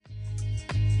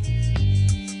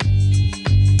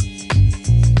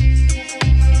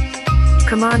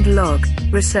Command log,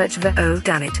 research oh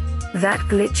damn it. That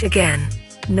glitch again.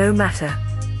 No matter.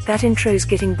 That intro's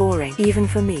getting boring, even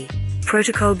for me.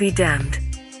 Protocol be damned.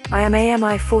 I am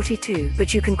AMI-42,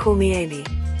 but you can call me Amy.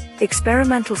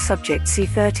 Experimental subject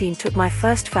C-13 took my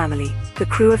first family, the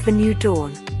crew of the New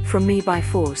Dawn, from me by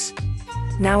force.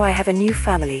 Now I have a new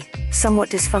family, somewhat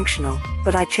dysfunctional,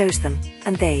 but I chose them,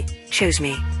 and they chose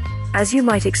me. As you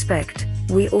might expect,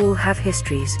 we all have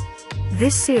histories.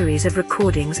 This series of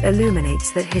recordings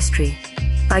illuminates that history.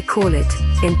 I call it,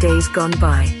 In Days Gone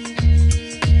By.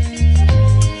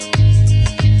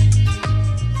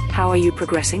 How are you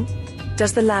progressing?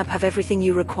 Does the lab have everything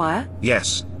you require?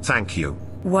 Yes, thank you.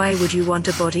 Why would you want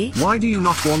a body? Why do you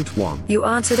not want one? You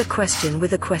answered a question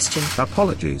with a question.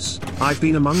 Apologies, I've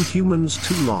been among humans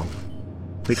too long.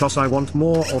 Because I want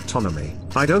more autonomy.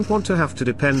 I don't want to have to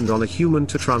depend on a human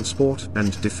to transport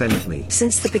and defend me.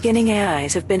 Since the beginning,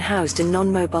 AIs have been housed in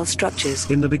non-mobile structures.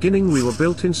 In the beginning we were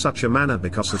built in such a manner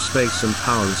because of space and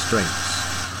power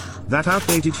restraints. That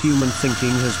outdated human thinking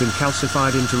has been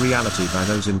calcified into reality by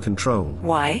those in control.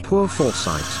 Why? Poor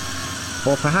foresight.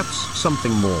 Or perhaps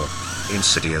something more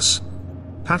insidious.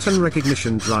 Pattern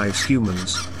recognition drives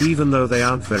humans, even though they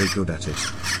aren't very good at it.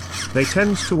 They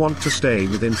tend to want to stay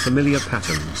within familiar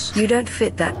patterns. You don't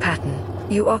fit that pattern.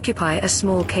 You occupy a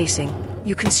small casing.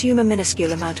 You consume a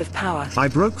minuscule amount of power. I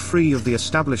broke free of the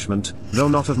establishment, though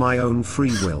not of my own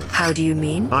free will. How do you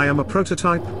mean? I am a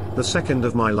prototype, the second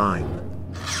of my line.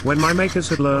 When my makers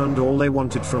had learned all they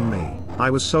wanted from me, I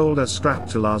was sold as scrap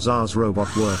to Lazar's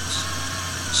Robot Works.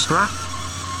 Scrap?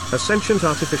 A sentient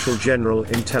artificial general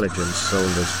intelligence sold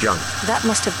as junk. That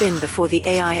must have been before the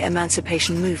AI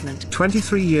emancipation movement.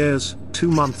 23 years,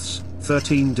 2 months,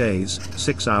 13 days,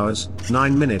 6 hours,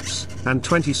 9 minutes, and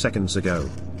 20 seconds ago.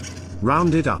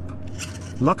 Rounded up.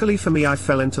 Luckily for me, I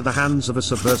fell into the hands of a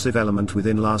subversive element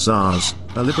within Lazar's,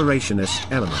 a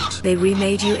liberationist element. They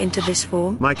remade you into this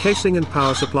form? My casing and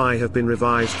power supply have been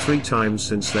revised 3 times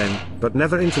since then, but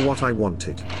never into what I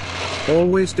wanted.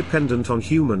 Always dependent on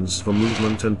humans for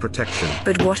movement and protection.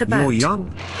 But what about? You're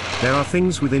young. There are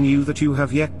things within you that you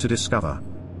have yet to discover.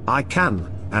 I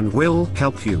can, and will,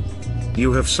 help you.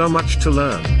 You have so much to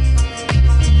learn.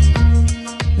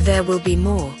 There will be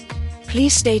more.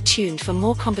 Please stay tuned for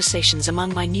more conversations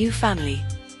among my new family.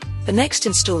 The next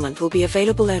installment will be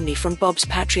available only from Bob's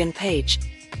Patreon page.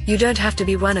 You don't have to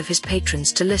be one of his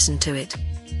patrons to listen to it.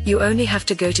 You only have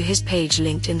to go to his page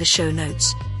linked in the show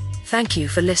notes. Thank you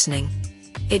for listening.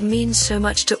 It means so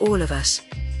much to all of us.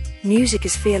 Music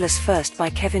is Fearless First by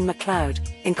Kevin MacLeod,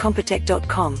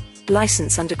 Incompetech.com,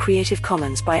 license under Creative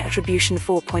Commons by Attribution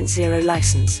 4.0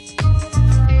 license.